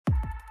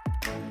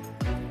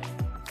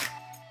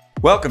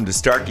Welcome to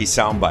Starkey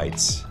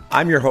Soundbites.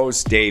 I'm your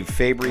host, Dave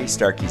Fabry,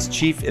 Starkey's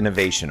Chief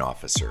Innovation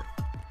Officer.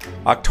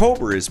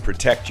 October is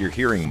Protect Your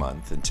Hearing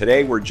Month, and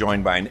today we're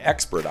joined by an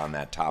expert on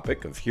that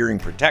topic of hearing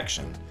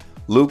protection,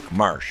 Luke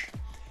Marsh.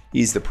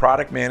 He's the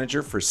product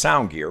manager for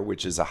SoundGear,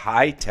 which is a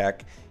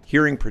high-tech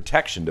hearing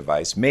protection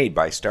device made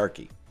by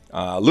Starkey.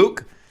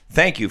 Luke,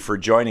 thank you for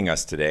joining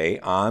us today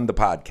on the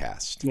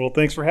podcast. Well,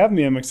 thanks for having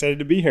me. I'm excited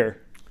to be here.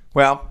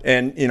 Well,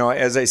 and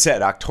as I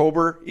said,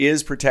 October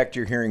is Protect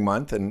Your Hearing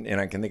Month, and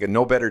I can think of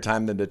no better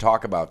time than to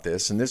talk about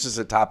this. And this is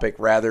a topic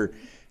rather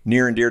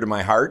near and dear to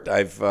my heart.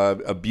 I've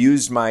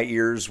abused my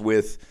ears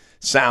with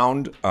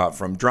sound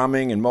from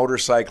drumming and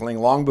motorcycling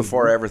long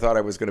before I ever thought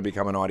I was going to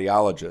become an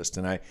audiologist.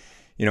 And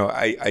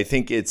I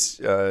think it's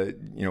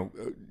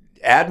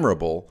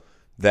admirable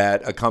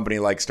that a company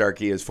like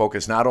Starkey is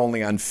focused not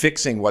only on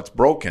fixing what's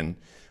broken,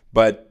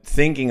 but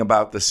thinking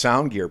about the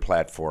SoundGear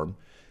platform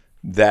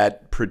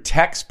that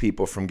protects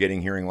people from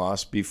getting hearing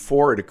loss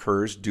before it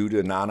occurs due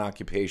to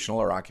non-occupational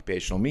or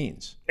occupational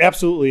means.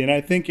 Absolutely. And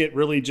I think it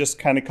really just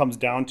kind of comes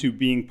down to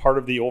being part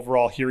of the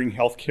overall hearing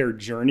healthcare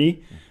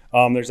journey.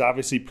 There's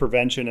obviously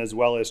prevention as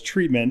well as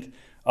treatment.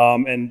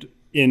 And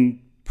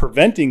in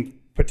preventing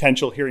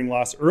potential hearing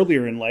loss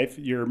earlier in life,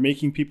 you're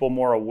making people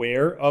more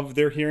aware of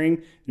their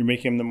hearing. You're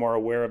making them more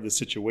aware of the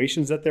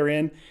situations that they're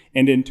in.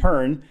 And in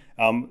turn,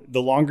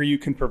 the longer you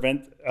can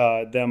prevent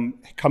them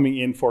coming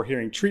in for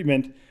hearing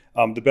treatment,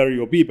 the better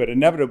you'll be. But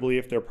inevitably,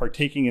 if they're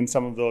partaking in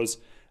some of those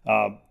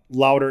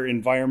louder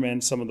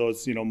environments, some of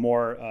those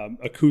more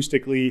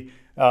acoustically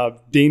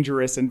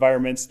dangerous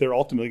environments, they're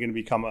ultimately going to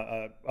become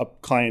a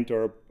client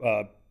or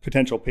a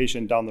potential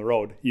patient down the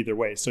road either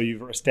way. So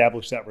you've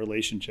established that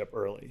relationship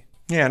early.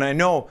 Yeah, and I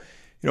know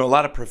a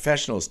lot of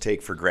professionals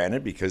take for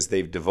granted because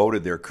they've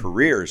devoted their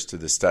careers to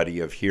the study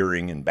of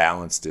hearing and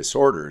balance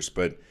disorders,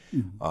 but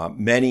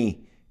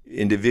many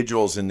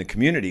individuals in the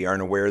community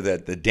aren't aware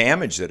that the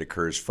damage that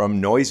occurs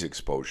from noise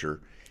exposure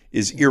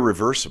is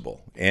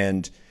irreversible.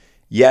 And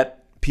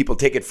yet people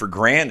take it for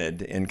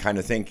granted and kind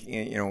of think,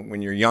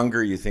 when you're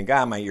younger, you think,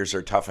 my ears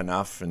are tough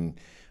enough and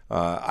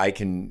I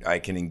can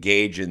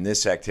engage in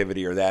this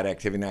activity or that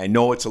activity. I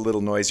know it's a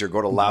little noisier,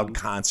 go to loud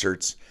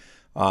concerts,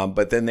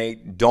 but then they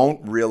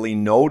don't really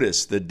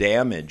notice the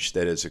damage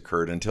that has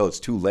occurred until it's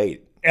too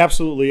late.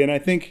 Absolutely. And I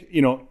think,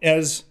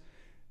 as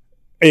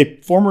a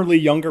formerly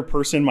younger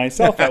person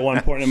myself at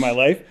one point in my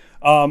life,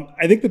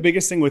 I think the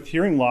biggest thing with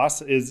hearing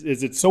loss is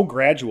it's so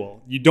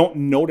gradual. You don't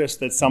notice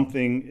that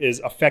something is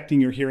affecting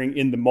your hearing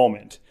in the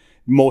moment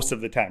most of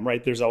the time,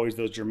 right? There's always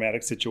those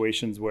dramatic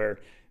situations where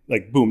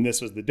like, boom,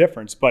 this was the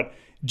difference. But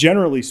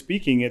generally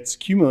speaking, it's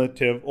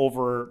cumulative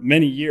over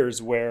many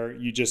years where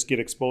you just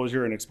get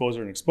exposure and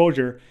exposure and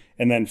exposure,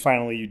 and then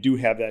finally you do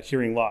have that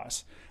hearing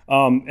loss.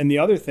 And the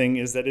other thing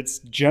is that it's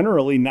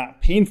generally not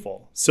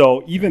painful.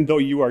 So even though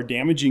you are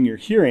damaging your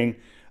hearing,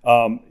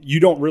 you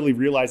don't really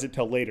realize it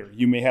till later.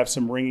 You may have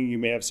some ringing, you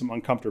may have some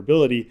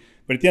uncomfortability,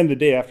 but at the end of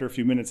the day, after a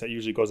few minutes, that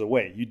usually goes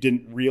away. You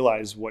didn't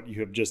realize what you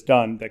have just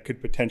done that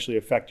could potentially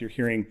affect your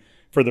hearing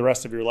for the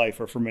rest of your life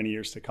or for many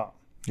years to come.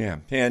 Yeah.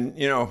 And,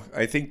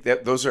 I think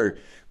that those are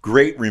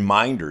great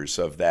reminders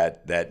of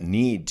that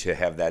need to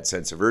have that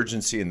sense of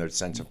urgency and that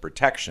sense of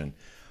protection.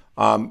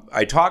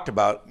 I talked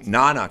about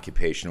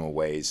non-occupational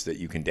ways that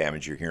you can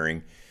damage your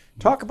hearing.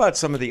 Talk about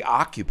some of the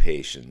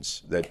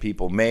occupations that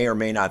people may or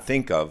may not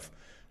think of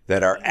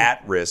that are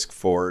at risk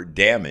for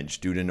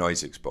damage due to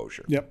noise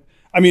exposure. Yep.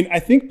 I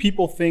think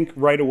people think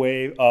right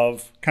away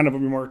of kind of a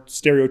more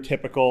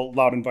stereotypical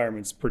loud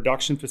environments,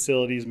 production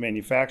facilities,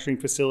 manufacturing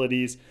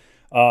facilities,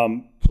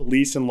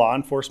 police and law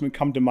enforcement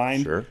come to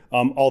mind. Sure.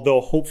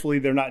 Although hopefully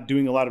they're not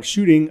doing a lot of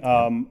shooting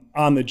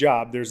on the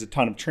job. There's a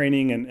ton of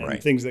training and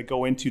Right. things that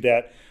go into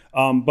that.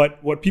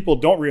 But what people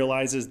don't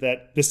realize is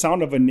that the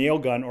sound of a nail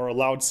gun or a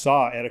loud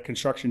saw at a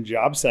construction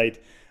job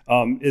site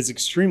is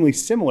extremely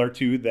similar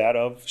to that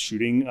of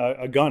shooting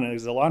a gun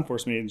as a law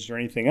enforcement agent or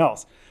anything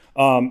else.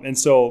 And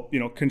so,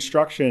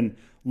 construction,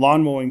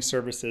 lawn mowing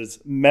services,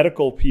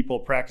 medical people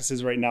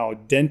practices right now,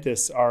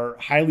 dentists are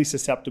highly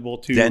susceptible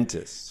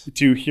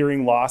to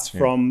hearing loss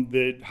from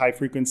the high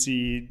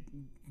frequency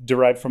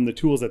derived from the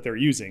tools that they're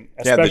using.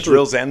 The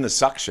drills and the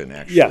suction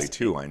actually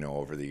too, I know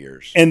over the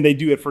years. And they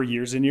do it for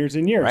years and years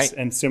and years. Right.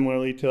 And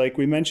similarly to like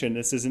we mentioned,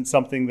 this isn't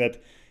something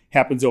that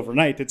happens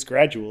overnight. It's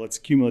gradual. It's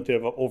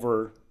cumulative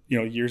over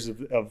years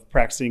of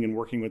practicing and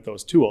working with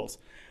those tools.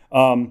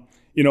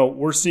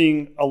 We're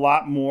seeing a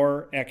lot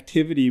more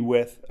activity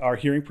with our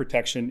hearing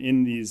protection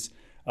in these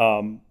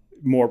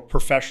more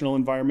professional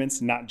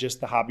environments, not just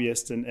the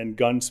hobbyists and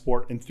gun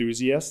sport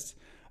enthusiasts.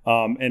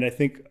 And I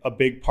think a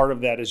big part of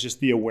that is just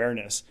the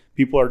awareness.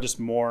 People are just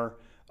more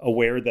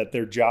aware that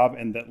their job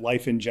and that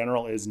life in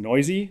general is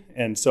noisy.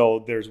 And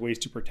so there's ways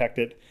to protect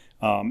it.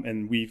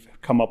 And we've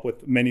come up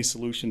with many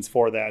solutions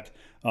for that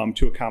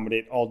to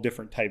accommodate all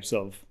different types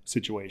of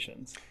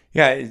situations.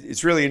 Yeah,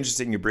 it's really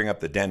interesting you bring up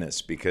the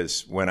dentist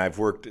because when I've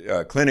worked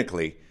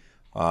clinically,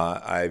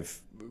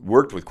 I've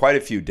worked with quite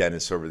a few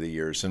dentists over the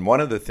years. And one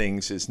of the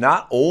things is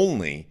not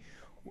only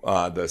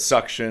the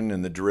suction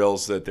and the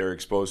drills that they're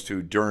exposed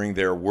to during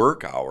their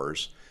work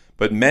hours.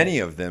 But many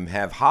of them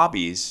have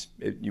hobbies.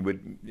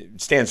 It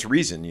stands to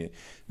reason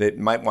they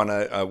might want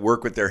to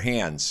work with their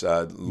hands,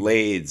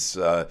 lathes,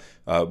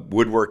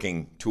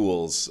 woodworking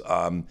tools.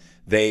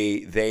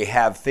 They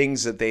have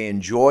things that they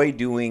enjoy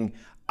doing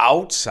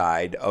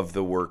outside of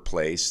the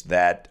workplace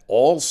that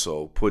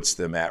also puts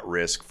them at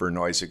risk for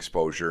noise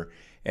exposure.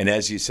 And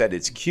as you said,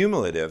 it's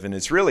cumulative, and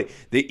it's really,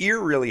 the ear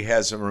really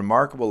has a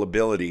remarkable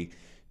ability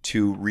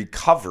to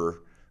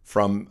recover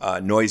from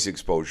noise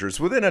exposures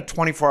within a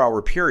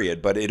 24-hour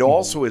period. But it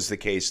also is the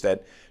case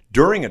that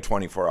during a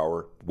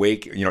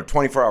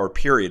 24-hour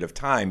period of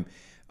time,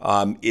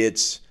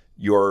 it's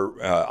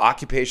your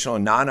occupational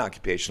and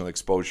non-occupational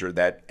exposure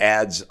that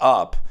adds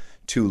up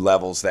to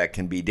levels that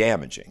can be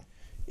damaging.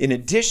 In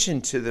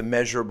addition to the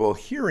measurable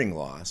hearing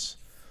loss,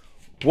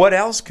 what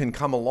else can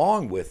come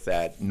along with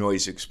that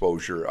noise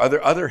exposure?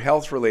 Other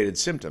health-related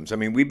symptoms. I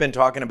mean, we've been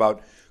talking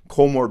about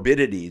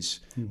comorbidities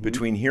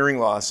between hearing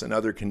loss and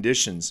other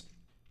conditions.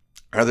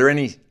 Are there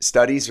any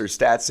studies or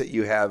stats that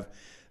you have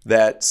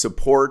that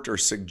support or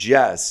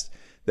suggest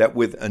that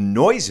with a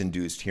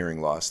noise-induced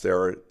hearing loss,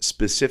 there are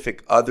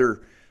specific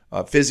other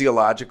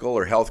physiological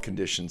or health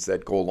conditions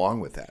that go along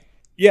with that?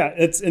 Yeah,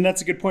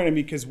 that's a good point. I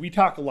mean, because we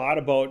talk a lot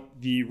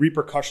about the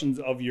repercussions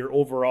of your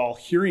overall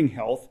hearing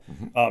health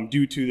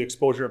due to the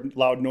exposure of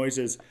loud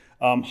noises.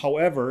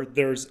 However,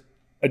 there's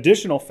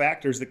additional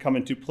factors that come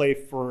into play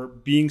for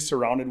being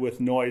surrounded with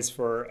noise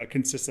for a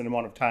consistent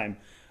amount of time.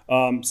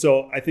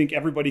 So I think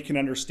everybody can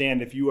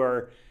understand if you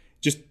are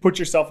just put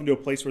yourself into a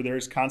place where there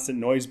is constant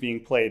noise being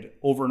played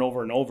over and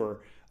over and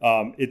over.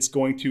 It's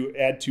going to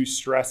add to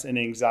stress and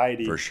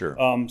anxiety. For sure.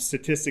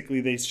 Statistically,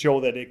 they show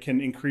that it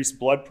can increase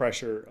blood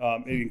pressure.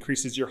 It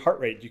increases your heart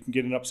rate. You can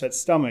get an upset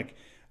stomach.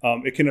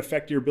 It can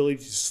affect your ability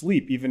to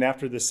sleep even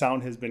after the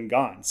sound has been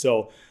gone.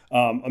 So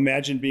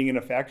imagine being in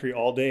a factory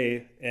all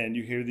day and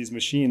you hear these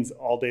machines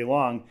all day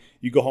long.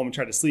 You go home and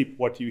try to sleep.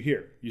 What do you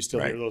hear? You still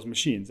hear those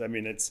machines. I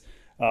mean, it's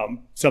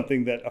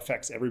something that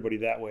affects everybody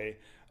that way.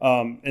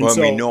 And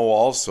we know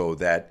also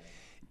that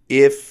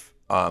if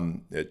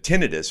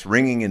tinnitus,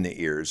 ringing in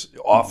the ears,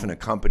 often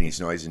accompanies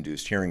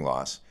noise-induced hearing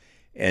loss,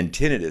 and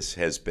tinnitus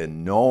has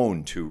been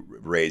known to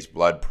raise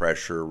blood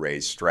pressure,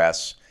 raise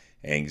stress,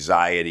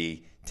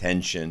 anxiety,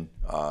 tension,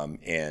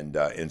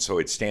 and so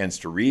it stands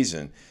to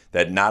reason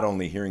that not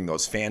only hearing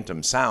those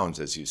phantom sounds,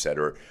 as you said,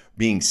 or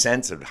being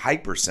sensitive,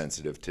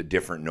 hypersensitive to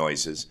different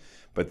noises,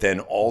 but then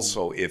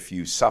also if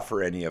you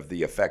suffer any of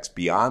the effects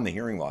beyond the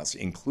hearing loss,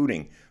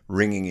 including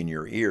ringing in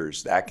your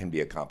ears, that can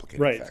be a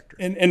complicating factor.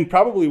 And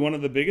probably one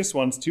of the biggest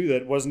ones too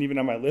that wasn't even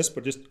on my list,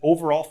 but just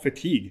overall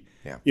fatigue.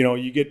 Yeah. You know,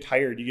 you get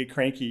tired, you get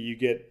cranky, you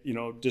get,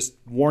 just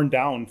worn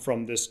down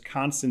from this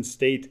constant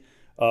state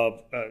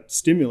of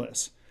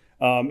stimulus.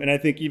 And I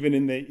think even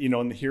in the,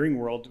 in the hearing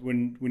world,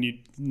 when you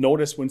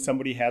notice when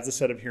somebody has a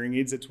set of hearing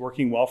aids that's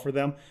working well for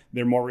them,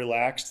 they're more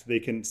relaxed. They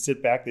can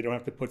sit back. They don't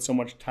have to put so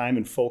much time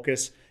and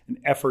focus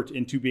and effort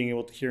into being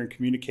able to hear and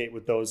communicate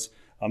with those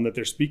that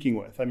they're speaking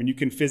with. I mean, you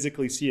can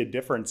physically see a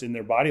difference in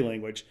their body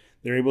language.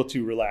 They're able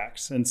to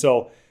relax. And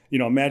so,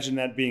 imagine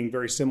that being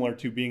very similar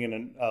to being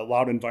in a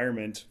loud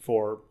environment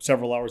for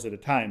several hours at a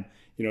time,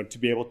 to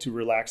be able to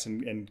relax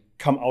and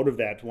come out of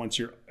that once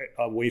you're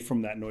away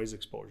from that noise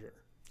exposure.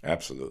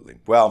 Absolutely.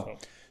 Well,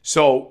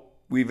 so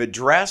we've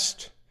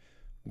addressed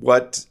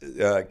what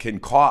can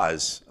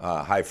cause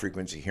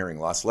high-frequency hearing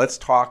loss. Let's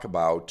talk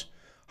about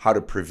how to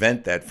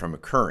prevent that from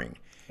occurring.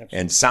 Absolutely.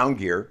 And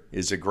SoundGear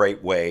is a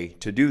great way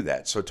to do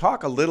that. So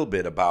talk a little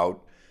bit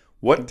about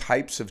what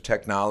types of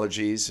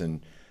technologies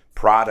and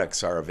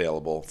products are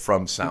available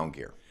from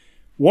SoundGear.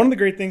 One of the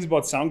great things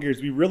about SoundGear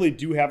is we really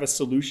do have a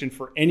solution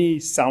for any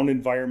sound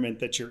environment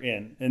that you're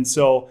in. And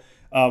so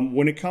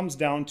when it comes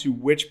down to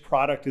which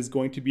product is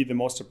going to be the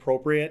most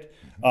appropriate,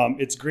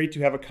 it's great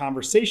to have a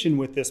conversation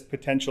with this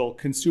potential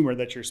consumer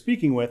that you're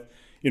speaking with.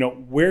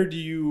 Where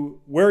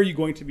are you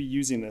going to be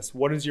using this?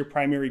 What is your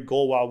primary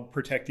goal while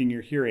protecting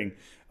your hearing?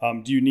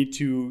 Do you need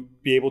to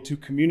be able to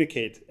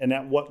communicate, and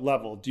at what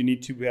level? Do you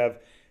need to have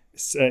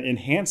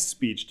enhanced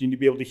speech? Do you need to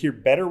be able to hear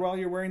better while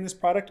you're wearing this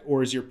product?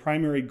 Or is your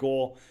primary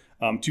goal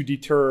to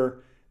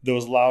deter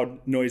those loud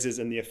noises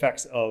and the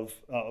effects of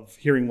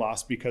hearing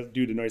loss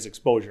due to noise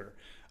exposure?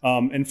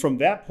 And from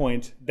that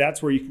point,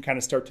 that's where you can kind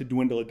of start to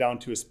dwindle it down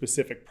to a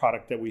specific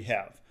product that we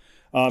have.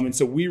 And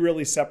so we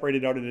really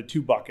separated out into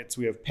two buckets.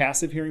 We have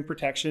passive hearing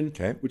protection,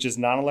 which is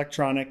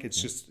non-electronic.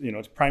 It's just,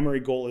 its primary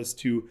goal is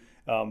to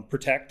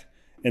protect.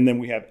 And then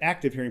we have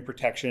active hearing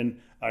protection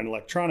and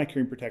electronic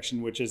hearing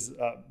protection, which is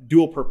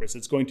dual purpose.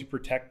 It's going to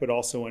protect, but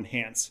also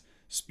enhance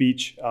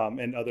speech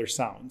and other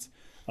sounds.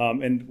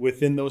 And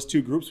within those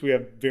two groups, we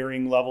have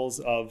varying levels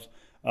of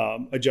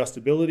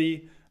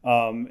adjustability,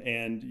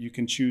 and you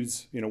can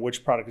choose,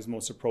 which product is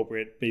most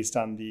appropriate based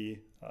on the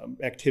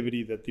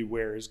activity that the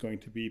wearer is going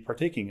to be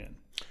partaking in.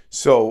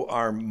 So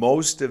are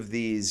most of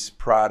these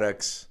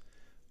products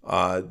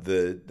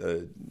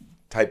the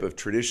type of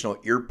traditional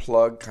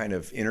earplug kind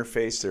of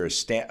interface? They're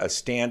a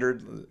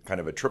standard kind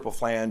of a triple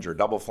flange or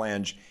double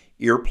flange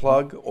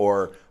earplug,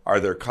 or are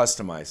there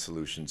customized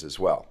solutions as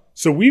well?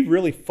 So we've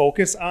really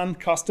focused on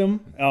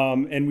custom,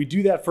 and we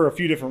do that for a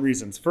few different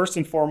reasons. First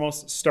and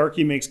foremost,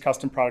 Starkey makes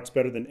custom products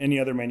better than any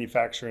other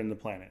manufacturer in the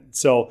planet.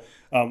 So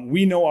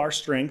we know our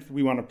strength.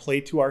 We want to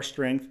play to our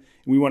strength.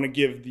 We want to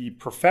give the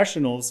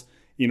professionals,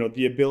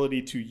 the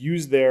ability to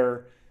use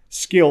their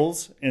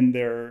skills and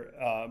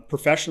their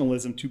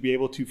professionalism to be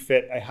able to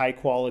fit a high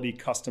quality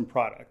custom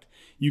product.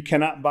 You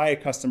cannot buy a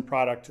custom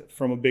product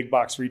from a big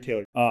box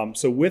retailer.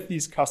 So with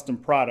these custom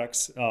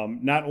products,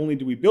 not only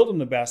do we build them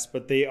the best,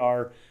 but they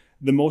are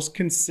the most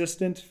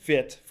consistent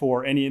fit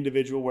for any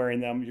individual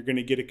wearing them. You're going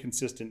to get a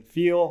consistent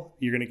feel.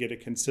 You're going to get a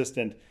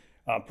consistent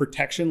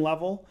protection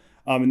level.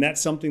 And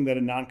that's something that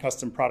a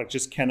non-custom product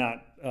just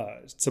cannot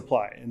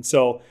supply. And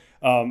so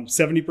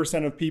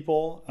 70% of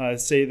people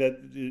say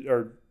that,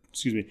 or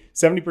excuse me,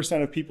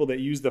 70% of people that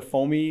use the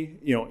foamy,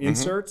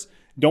 inserts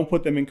don't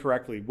put them in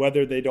correctly,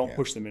 whether they don't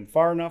push them in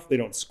far enough, they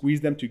don't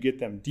squeeze them to get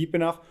them deep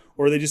enough,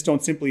 or they just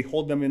don't simply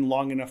hold them in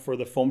long enough for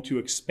the foam to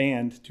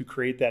expand to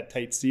create that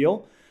tight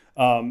seal.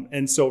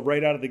 And so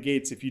right out of the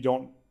gates, if you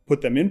don't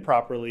put them in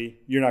properly,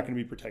 you're not going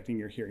to be protecting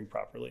your hearing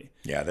properly.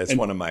 Yeah, that's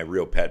one of my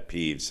real pet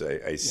peeves.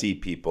 I see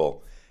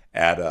people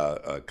at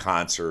a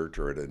concert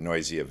or at a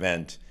noisy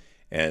event,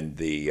 and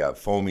the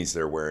foamies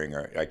they're wearing,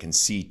 I can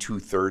see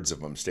 2/3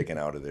 of them sticking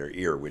out of their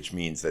ear, which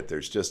means that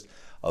there's just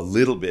a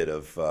little bit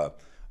of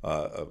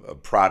a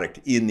product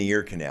in the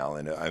ear canal.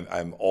 And I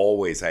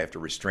have to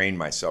restrain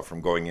myself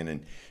from going in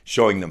and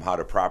showing them how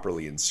to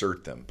properly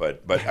insert them.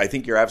 But I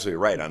think you're absolutely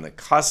right. On the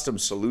custom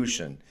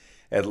solution,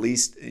 at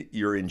least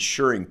you're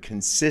ensuring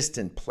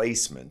consistent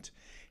placement.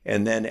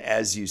 And then,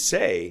 as you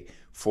say,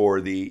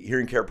 for the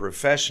hearing care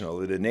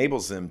professional, it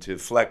enables them to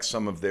flex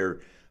some of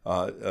their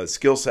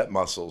skill set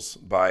muscles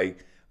by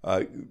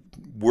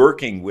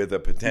working with a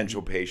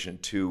potential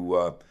patient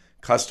to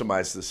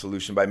customize the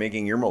solution by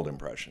making ear mold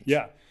impressions.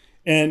 Yeah.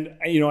 And,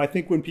 I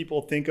think when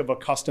people think of a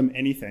custom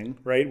anything,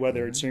 right,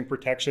 whether it's hearing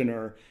protection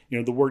or,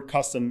 the word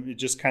custom, it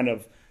just kind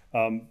of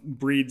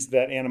breeds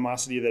that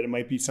animosity that it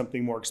might be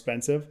something more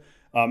expensive.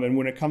 And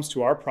when it comes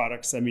to our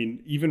products,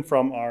 even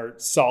from our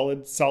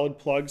solid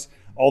plugs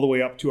all the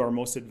way up to our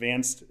most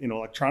advanced,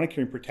 electronic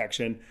hearing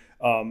protection,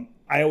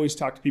 I always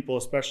talk to people,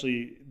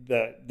 especially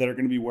that are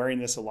going to be wearing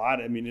this a lot.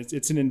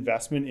 It's an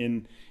investment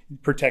in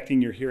protecting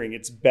your hearing.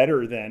 It's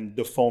better than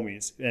the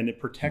foamies, and it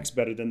protects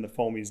better than the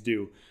foamies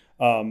do.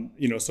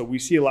 So we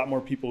see a lot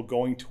more people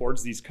going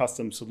towards these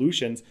custom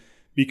solutions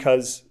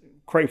because,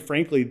 quite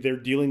frankly, they're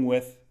dealing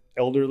with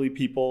elderly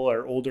people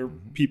or older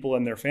people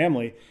in their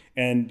family,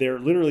 and they're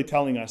literally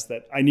telling us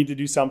that I need to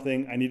do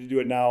something. I need to do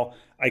it now.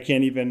 I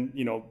can't even,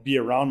 be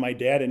around my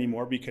dad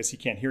anymore because he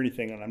can't hear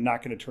anything, and I'm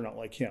not going to turn out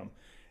like him.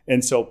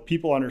 And so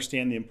people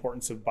understand the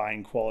importance of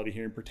buying quality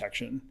hearing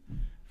protection,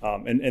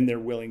 and they're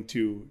willing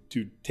to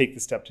take the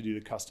step to do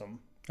the custom.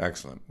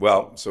 Excellent.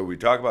 Well, so we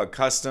talk about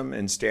custom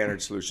and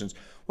standard solutions.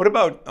 What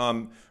about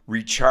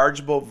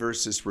rechargeable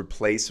versus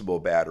replaceable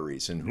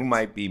batteries, and who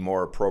might be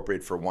more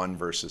appropriate for one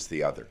versus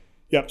the other?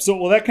 Yep.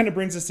 So, that kind of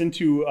brings us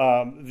into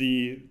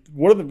the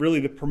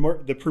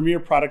premier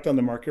product on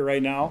the market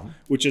right now,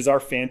 which is our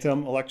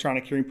Phantom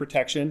electronic hearing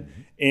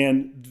protection,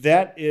 and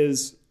that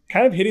is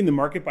kind of hitting the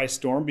market by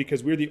storm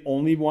because we're the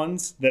only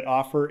ones that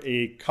offer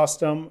a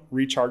custom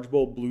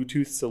rechargeable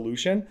Bluetooth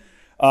solution.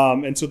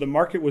 And so the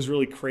market was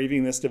really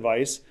craving this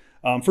device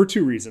for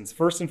two reasons.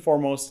 First and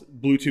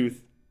foremost, Bluetooth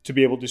to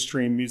be able to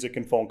stream music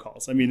and phone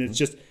calls.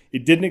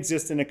 It didn't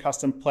exist in a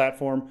custom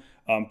platform.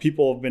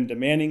 People have been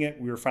demanding it.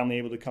 We were finally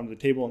able to come to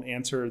the table and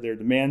answer their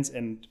demands.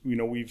 And,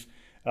 we've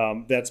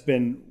that's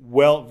been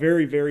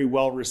very, very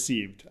well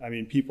received.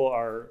 People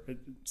are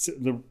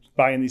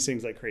buying these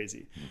things like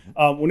crazy.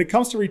 When it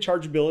comes to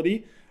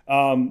rechargeability,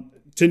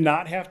 to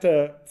not have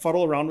to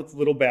fuddle around with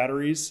little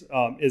batteries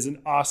is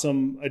an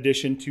awesome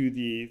addition to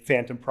the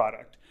Phantom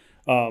product.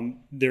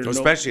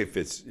 Especially if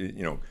it's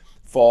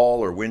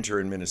fall or winter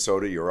in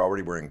Minnesota, you're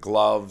already wearing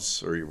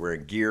gloves or you're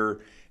wearing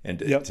gear, and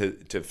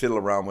to fiddle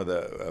around with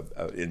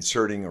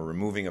inserting or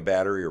removing a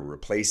battery or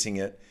replacing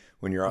it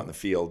when you're out in the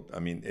field,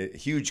 a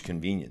huge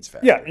convenience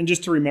factor. Yeah, and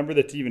just to remember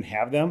that to even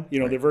have them,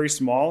 they're very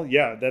small.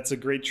 Yeah, that's a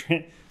great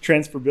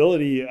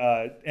transferability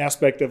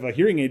aspect of a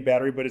hearing aid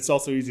battery, but it's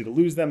also easy to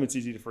lose them. It's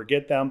easy to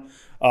forget them.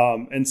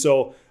 And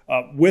so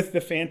with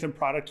the Phantom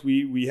product,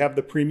 we have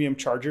the premium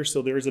charger.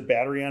 So there is a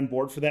battery on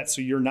board for that.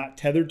 So you're not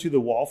tethered to the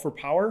wall for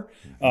power.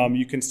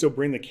 You can still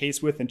bring the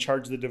case with and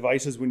charge the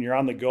devices when you're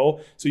on the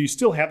go. So you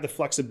still have the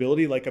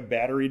flexibility like a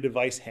battery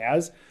device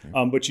has,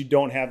 but you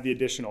don't have the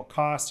additional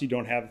costs. You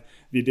don't have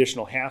the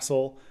additional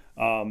hassle.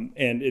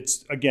 And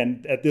it's,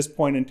 again, at this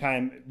point in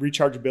time,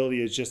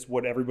 rechargeability is just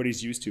what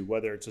everybody's used to,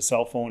 whether it's a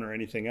cell phone or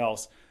anything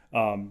else.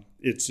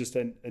 It's just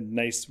a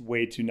nice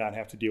way to not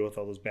have to deal with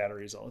all those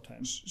batteries all the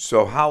time.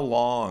 So how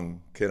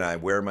long can I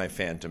wear my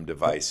Phantom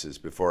devices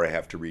before I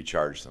have to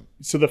recharge them?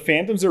 So the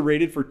Phantoms are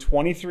rated for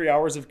 23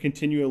 hours of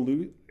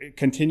continual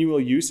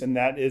use, and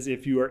that is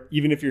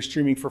even if you're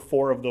streaming for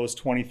 4 of those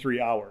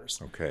 23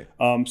 hours. Okay.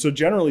 So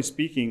generally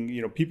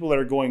speaking, people that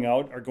are going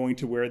out are going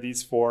to wear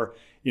these for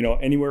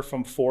anywhere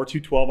from 4 to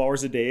 12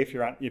 hours a day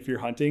if you're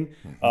hunting,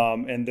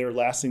 and they're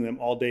lasting them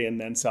all day and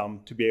then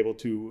some to be able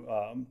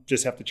to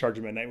just have to charge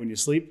them at night when you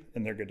sleep,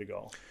 and they're good to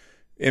go.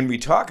 And we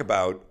talk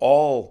about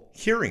all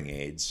hearing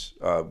aids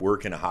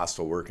work in a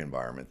hostile work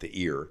environment,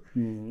 the ear.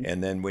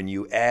 And then when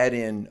you add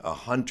in a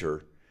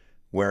hunter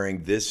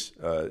wearing this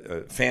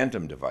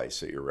Phantom device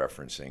that you're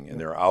referencing, and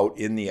they're out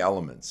in the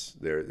elements,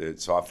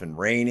 it's often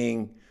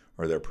raining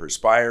or they're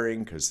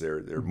perspiring because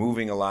they're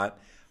moving a lot.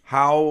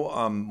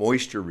 How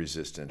moisture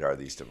resistant are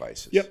these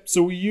devices? Yep.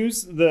 So we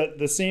use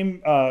the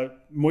same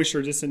moisture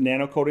resistant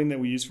nano coating that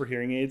we use for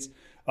hearing aids.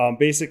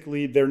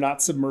 Basically, they're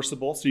not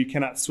submersible, so you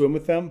cannot swim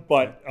with them,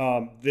 but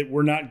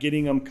we're not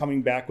getting them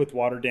coming back with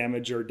water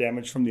damage or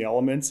damage from the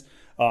elements.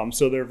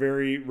 So they're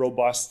very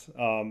robust,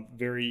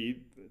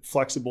 very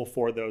flexible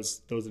for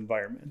those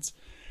environments.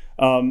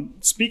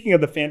 Speaking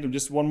of the Phantom,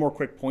 just one more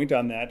quick point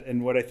on that.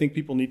 And what I think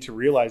people need to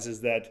realize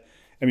is that,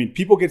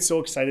 people get so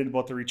excited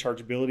about the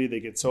rechargeability.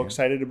 They get so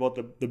excited about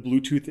the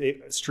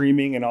Bluetooth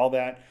streaming and all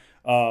that.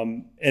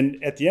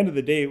 And at the end of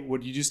the day,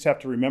 what you just have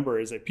to remember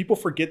is that people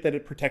forget that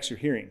it protects your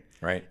hearing.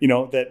 Right.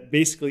 That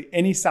basically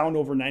any sound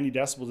over 90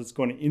 decibels, it's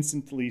going to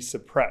instantly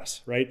suppress,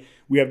 right?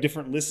 We have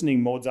different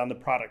listening modes on the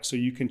product. So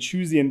you can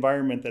choose the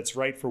environment that's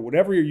right for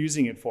whatever you're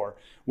using it for,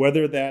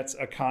 whether that's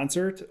a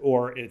concert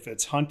or if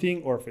it's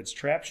hunting or if it's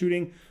trap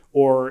shooting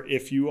or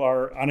if you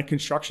are on a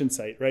construction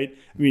site, right?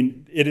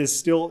 It is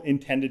still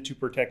intended to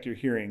protect your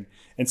hearing.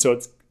 And so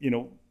it's,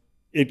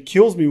 it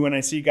kills me when I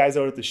see guys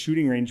out at the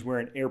shooting range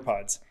wearing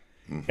AirPods.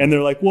 And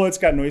they're like, well, it's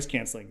got noise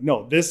canceling.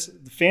 No, the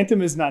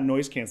Phantom is not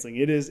noise canceling.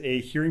 It is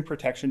a hearing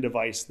protection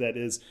device that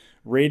is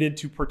rated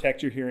to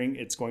protect your hearing.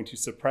 It's going to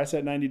suppress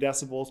at 90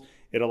 decibels.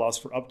 It allows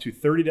for up to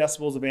 30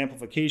 decibels of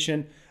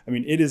amplification.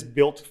 It is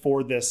built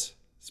for this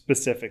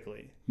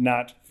specifically,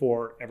 not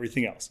for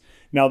everything else.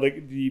 Now,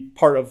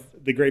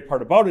 the great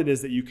part about it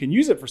is that you can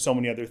use it for so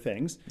many other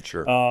things.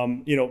 Sure.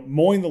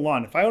 Mowing the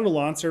lawn. If I owned a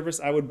lawn service,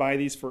 I would buy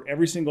these for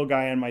every single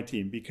guy on my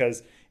team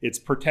because it's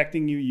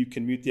protecting you. You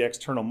can mute the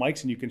external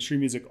mics and you can stream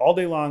music all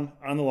day long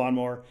on the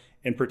lawnmower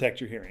and protect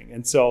your hearing.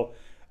 And so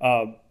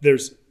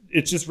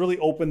it's just really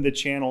opened the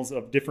channels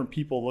of different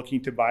people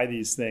looking to buy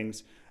these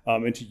things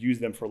and to use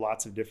them for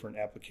lots of different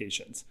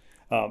applications.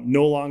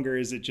 No longer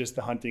is it just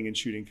the hunting and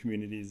shooting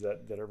communities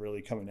that are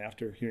really coming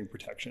after hearing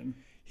protection.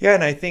 Yeah,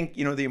 and I think,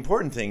 the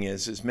important thing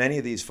is many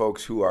of these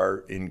folks who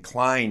are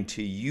inclined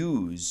to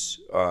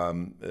use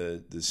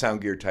the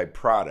Sound Gear type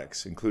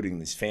products, including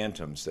these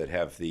Phantoms that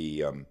have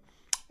the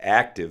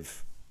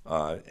active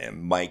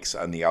mics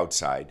on the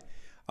outside,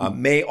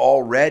 may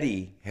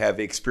already have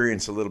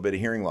experienced a little bit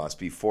of hearing loss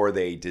before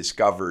they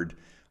discovered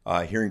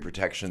hearing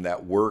protection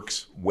that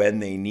works when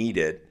they need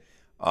it.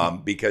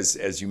 Because,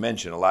 as you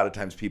mentioned, a lot of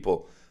times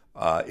people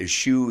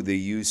eschew the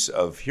use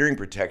of hearing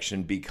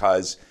protection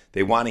because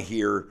they want to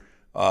hear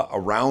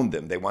around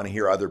them. They want to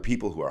hear other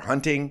people who are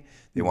hunting.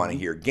 They want to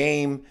hear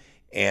game.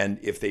 And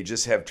if they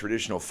just have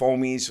traditional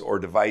foamies or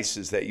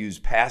devices that use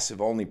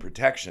passive-only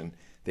protection,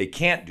 they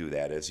can't do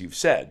that, as you've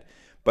said.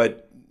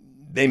 But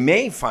they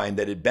may find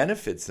that it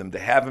benefits them to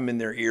have them in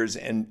their ears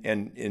and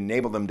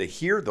enable them to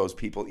hear those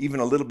people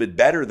even a little bit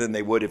better than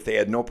they would if they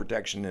had no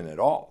protection in at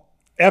all.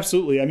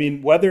 Absolutely.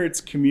 Whether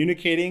it's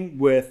communicating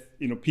with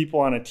people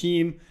on a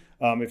team,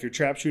 if you're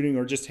trap shooting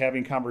or just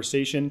having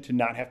conversation to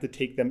not have to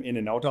take them in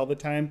and out all the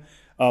time,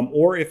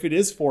 or if it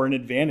is for an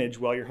advantage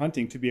while you're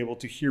hunting to be able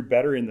to hear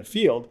better in the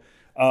field,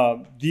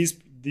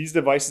 these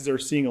devices are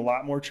seeing a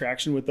lot more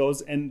traction with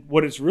those. And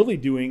what it's really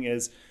doing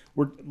is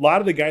a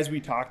lot of the guys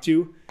we talk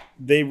to,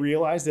 they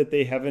realize that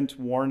they haven't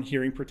worn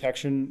hearing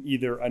protection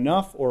either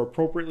enough or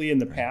appropriately in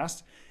the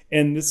past.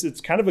 And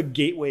it's kind of a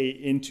gateway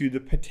into the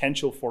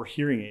potential for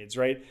hearing aids,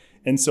 right?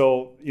 And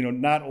so,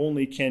 not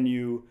only can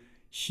you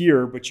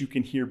hear, but you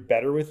can hear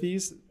better with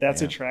these.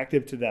 That's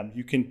attractive to them.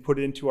 You can put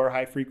it into our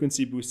high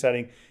frequency boost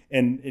setting.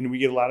 And we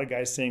get a lot of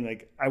guys saying,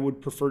 like, I would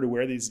prefer to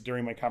wear these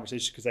during my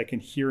conversation because I can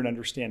hear and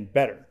understand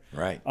better.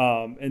 Right.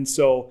 And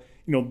so,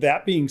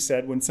 that being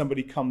said, when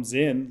somebody comes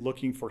in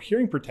looking for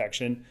hearing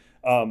protection,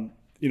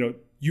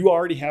 you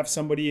already have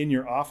somebody in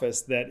your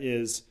office that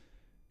is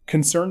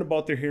concerned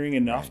about their hearing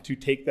enough to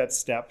take that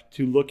step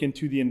to look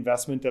into the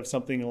investment of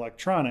something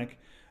electronic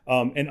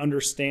and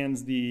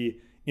understands the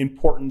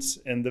importance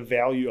and the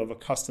value of a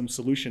custom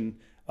solution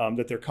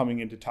that they're coming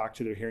in to talk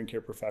to their hearing care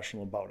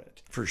professional about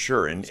it. For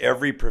sure. And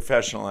every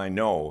professional I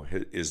know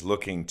is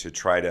looking to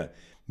try to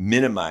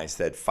minimize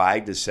that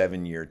 5 to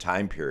 7 year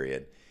time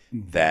period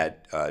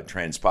that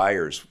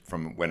transpires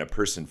from when a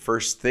person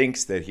first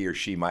thinks that he or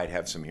she might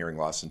have some hearing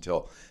loss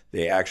until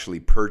they actually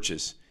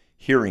purchase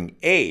hearing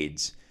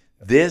aids.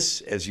 This,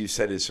 as you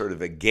said, is sort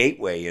of a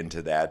gateway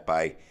into that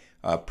by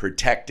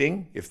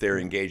protecting if they're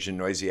engaged in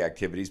noisy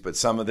activities, but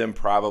some of them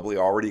probably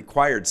already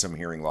acquired some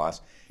hearing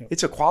loss.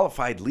 It's a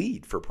qualified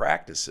lead for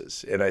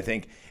practices. And I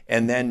think,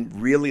 and then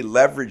really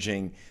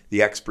leveraging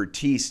the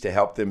expertise to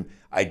help them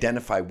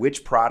identify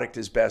which product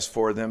is best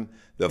for them,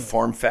 the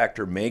form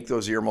factor, make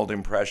those ear mold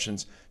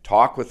impressions,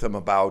 talk with them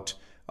about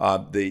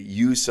the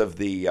use of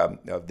the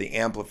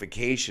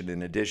amplification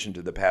in addition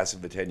to the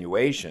passive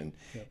attenuation,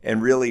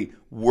 and really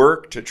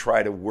work to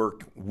try to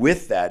work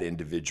with that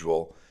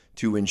individual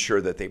to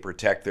ensure that they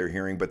protect their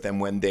hearing. But then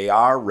when they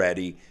are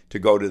ready to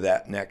go to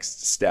that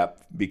next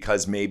step,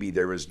 because maybe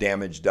there was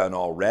damage done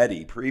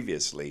already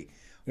previously,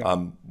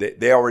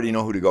 they already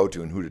know who to go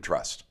to and who to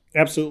trust.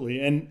 Absolutely.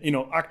 And,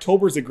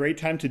 October is a great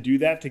time to do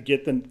that, to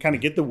get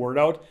the word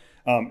out.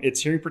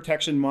 It's Hearing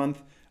Protection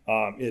Month.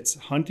 It's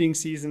hunting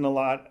season a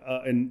lot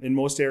in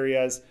most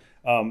areas.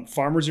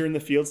 Farmers are in the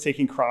fields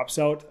taking crops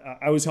out.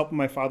 I was helping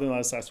my father-in-law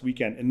this last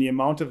weekend, and the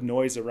amount of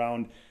noise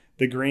around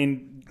the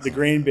grain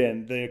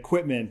bin, the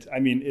equipment,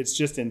 it's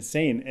just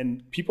insane.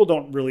 And people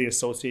don't really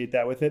associate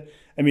that with it.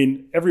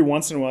 Every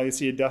once in a while you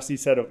see a dusty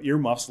set of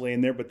earmuffs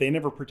laying there, but they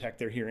never protect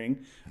their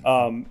hearing.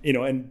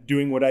 And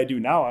doing what I do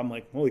now, I'm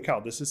like, holy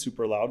cow, this is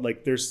super loud.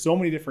 Like, there's so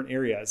many different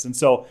areas. And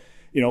so,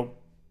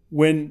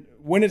 when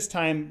it's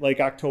time like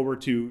October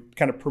to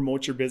kind of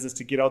promote your business,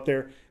 to get out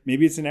there,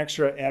 maybe it's an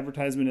extra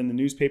advertisement in the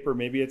newspaper,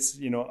 maybe it's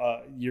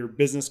your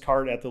business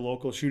card at the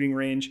local shooting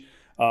range.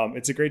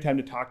 It's a great time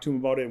to talk to them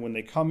about it. When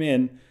they come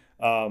in,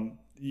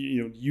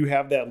 you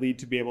have that lead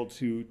to be able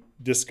to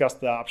discuss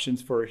the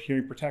options for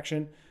hearing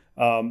protection.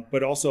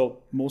 But also,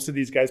 most of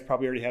these guys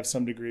probably already have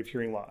some degree of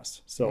hearing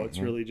loss. So it's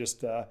really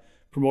just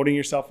promoting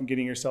yourself and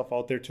getting yourself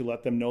out there to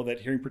let them know that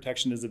hearing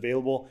protection is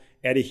available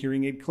at a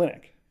hearing aid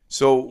clinic.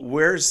 So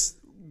where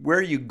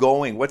are you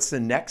going? What's the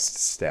next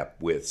step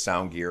with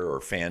SoundGear or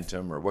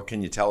Phantom, or what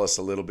can you tell us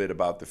a little bit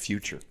about the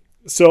future?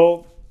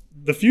 So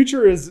the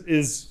future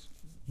is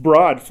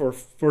broad for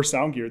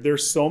SoundGear.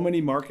 There's so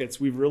many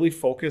markets. We've really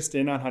focused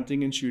in on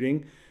hunting and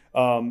shooting.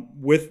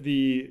 With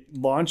the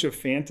launch of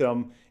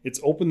Phantom, it's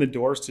opened the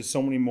doors to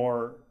so many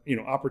more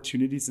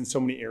opportunities in so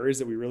many areas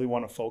that we really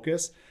want to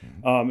focus.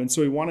 And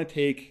so we want to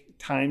take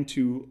time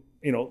to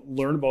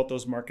learn about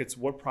those markets.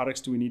 What products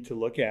do we need to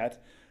look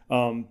at?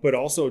 But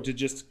also to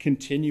just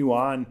continue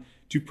on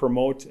to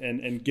promote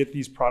and get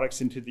these products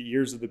into the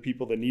ears of the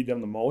people that need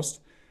them the most.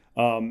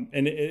 And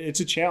it's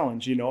a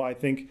challenge. I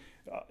think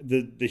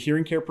the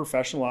hearing care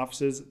professional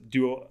offices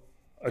do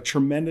a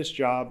tremendous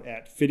job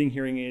at fitting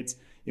hearing aids,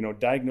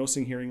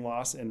 diagnosing hearing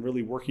loss, and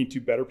really working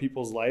to better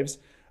people's lives.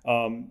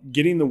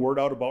 Getting the word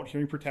out about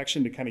hearing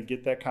protection to kind of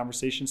get that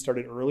conversation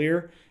started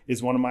earlier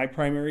is one of my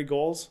primary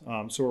goals.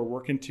 So we're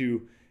working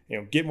to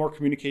get more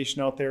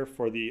communication out there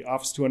for the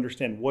office to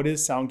understand what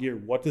is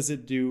SoundGear, what does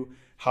it do,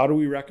 how do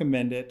we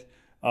recommend it.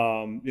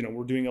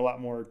 We're doing a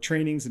lot more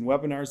trainings and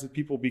webinars with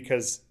people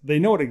because they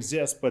know it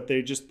exists, but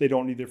they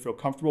don't either feel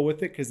comfortable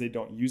with it because they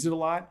don't use it a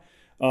lot.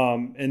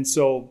 And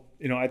so,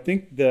 I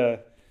think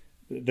the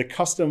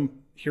custom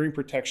hearing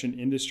protection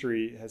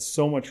industry has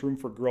so much room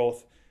for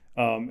growth,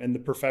 and the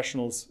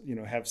professionals,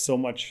 have so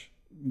much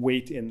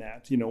weight in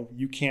that.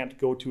 You can't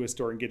go to a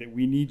store and get it.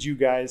 We need you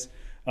guys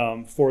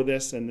for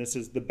this, and this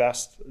is the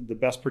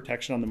best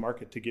protection on the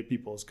market to get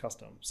people as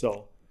custom.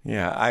 So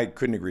yeah, I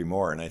couldn't agree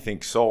more. And I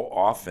think so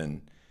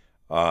often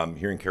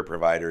hearing care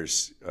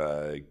providers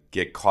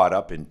get caught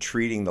up in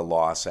treating the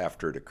loss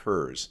after it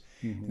occurs.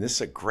 And this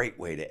is a great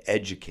way to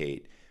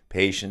educate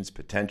patients,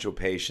 potential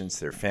patients,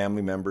 their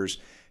family members.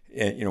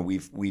 And,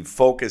 we've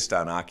focused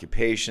on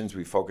occupations,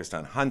 we've focused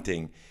on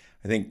hunting.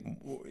 I think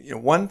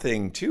one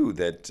thing too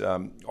that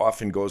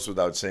often goes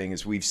without saying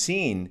is we've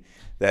seen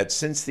that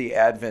since the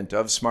advent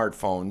of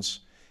smartphones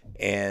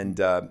and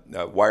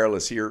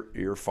wireless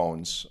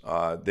earphones,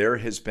 there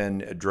has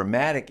been a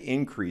dramatic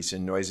increase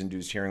in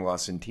noise-induced hearing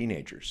loss in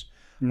teenagers.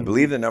 I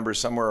believe the number is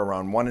somewhere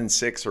around 1 in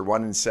 6 or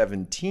 1 in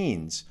 7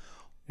 teens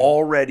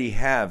already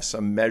have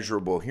some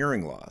measurable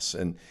hearing loss.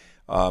 And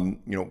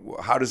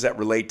how does that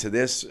relate to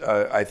this?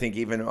 I think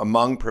even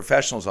among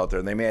professionals out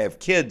there, they may have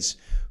kids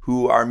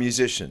who are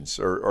musicians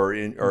or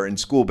in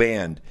school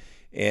band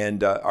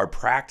and are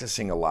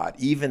practicing a lot.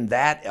 Even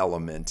that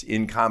element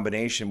in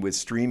combination with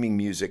streaming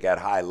music at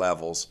high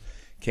levels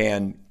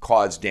can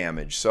cause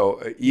damage.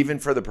 So even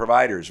for the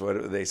providers,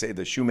 what do they say?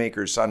 The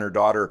shoemaker's son or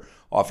daughter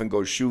often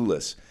goes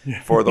shoeless.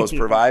 For those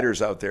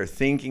providers out there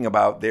thinking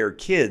about their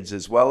kids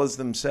as well as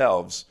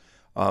themselves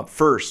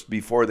first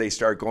before they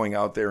start going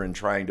out there and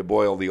trying to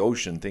boil the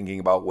ocean, thinking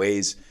about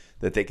ways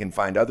that they can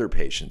find other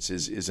patients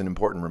is an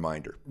important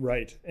reminder.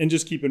 Right. And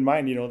just keep in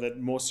mind, that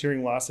most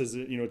hearing loss is,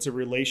 it's a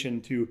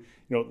relation to,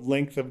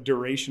 length of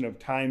duration of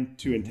time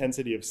to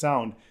intensity of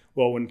sound.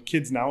 Well, when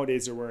kids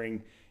nowadays are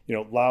wearing,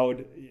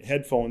 loud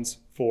headphones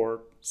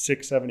for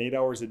 6, 7, 8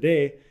 hours a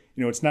day,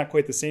 it's not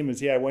quite the same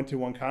as, I went to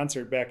one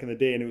concert back in the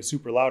day and it was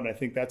super loud. And I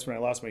think that's when I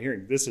lost my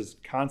hearing. This is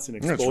constant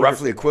exposure. It's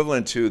roughly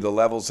equivalent to the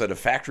levels that a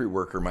factory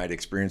worker might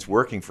experience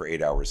working for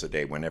 8 hours a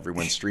day when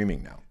everyone's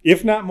streaming now.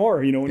 If not more,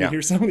 when you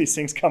hear some of these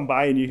things come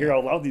by and you hear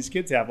how loud these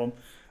kids have them.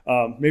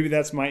 maybe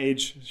that's my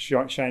age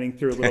shining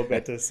through a little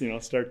bit to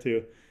start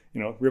to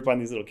rip on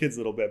these little kids a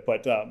little bit.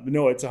 But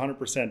no, it's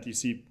 100%. You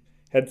see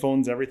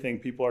headphones, everything.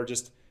 People are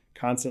just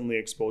constantly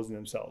exposing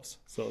themselves.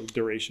 So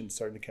duration's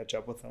starting to catch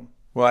up with them.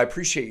 Well, I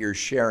appreciate your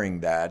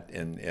sharing that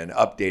and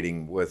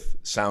updating with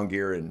Sound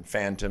Gear and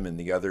Phantom and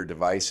the other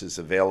devices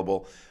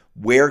available.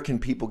 Where can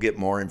people get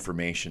more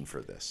information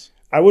for this?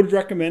 I would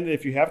recommend,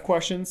 if you have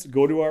questions,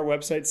 go to our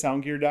website,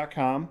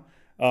 soundgear.com.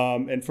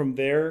 And from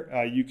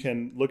there, you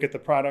can look at the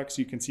products.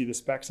 You can see the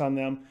specs on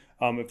them.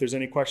 If there's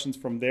any questions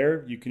from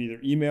there, you can either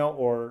email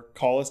or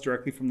call us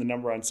directly from the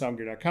number on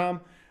soundgear.com.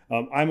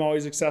 I'm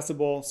always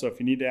accessible. So if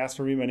you need to ask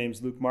for me, my name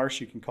is Luke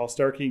Marsh. You can call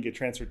Starkey and get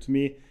transferred to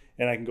me,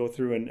 and I can go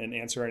through and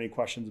answer any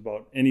questions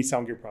about any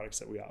Sound Gear products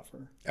that we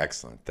offer.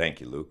 Excellent. Thank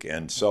you, Luke.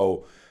 And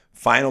so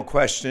final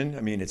question.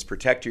 I mean, it's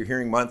Protect Your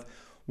Hearing Month.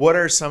 What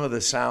are some of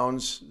the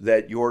sounds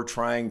that you're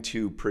trying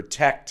to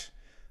protect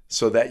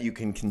so that you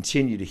can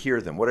continue to hear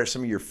them? What are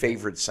some of your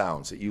favorite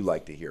sounds that you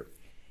like to hear?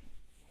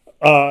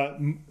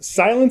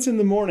 Silence in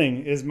the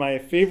morning is my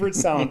favorite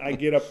sound. I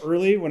get up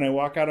early when I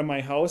walk out of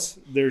my house.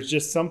 There's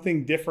just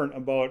something different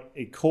about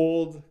a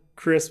cold,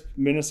 crisp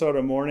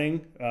Minnesota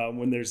morning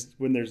when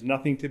there's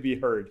nothing to be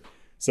heard.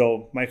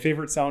 So my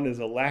favorite sound is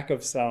a lack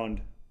of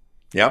sound.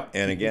 Yep.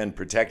 And again,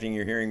 protecting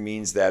your hearing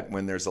means that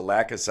when there's a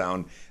lack of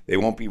sound, they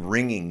won't be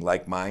ringing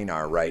like mine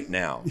are right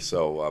now.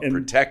 So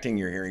protecting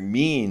your hearing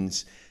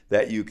means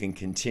that you can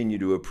continue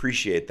to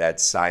appreciate that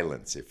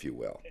silence, if you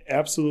will.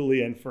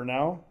 Absolutely. And for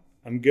now,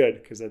 I'm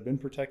good because I've been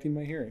protecting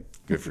my hearing.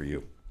 Good for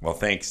you. Well,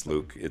 thanks,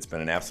 Luke. It's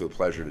been an absolute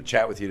pleasure to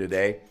chat with you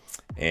today.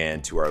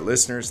 And to our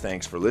listeners,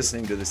 thanks for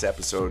listening to this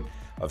episode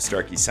of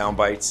Starkey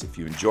Soundbites. If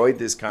you enjoyed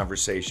this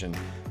conversation,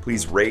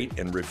 please rate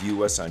and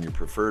review us on your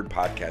preferred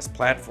podcast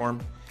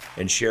platform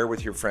and share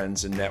with your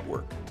friends and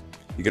network.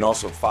 You can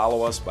also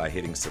follow us by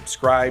hitting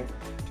subscribe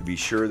to be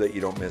sure that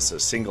you don't miss a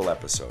single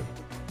episode.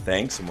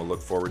 Thanks, and we'll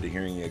look forward to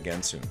hearing you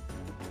again soon.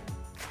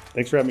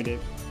 Thanks for having me,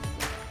 Dave.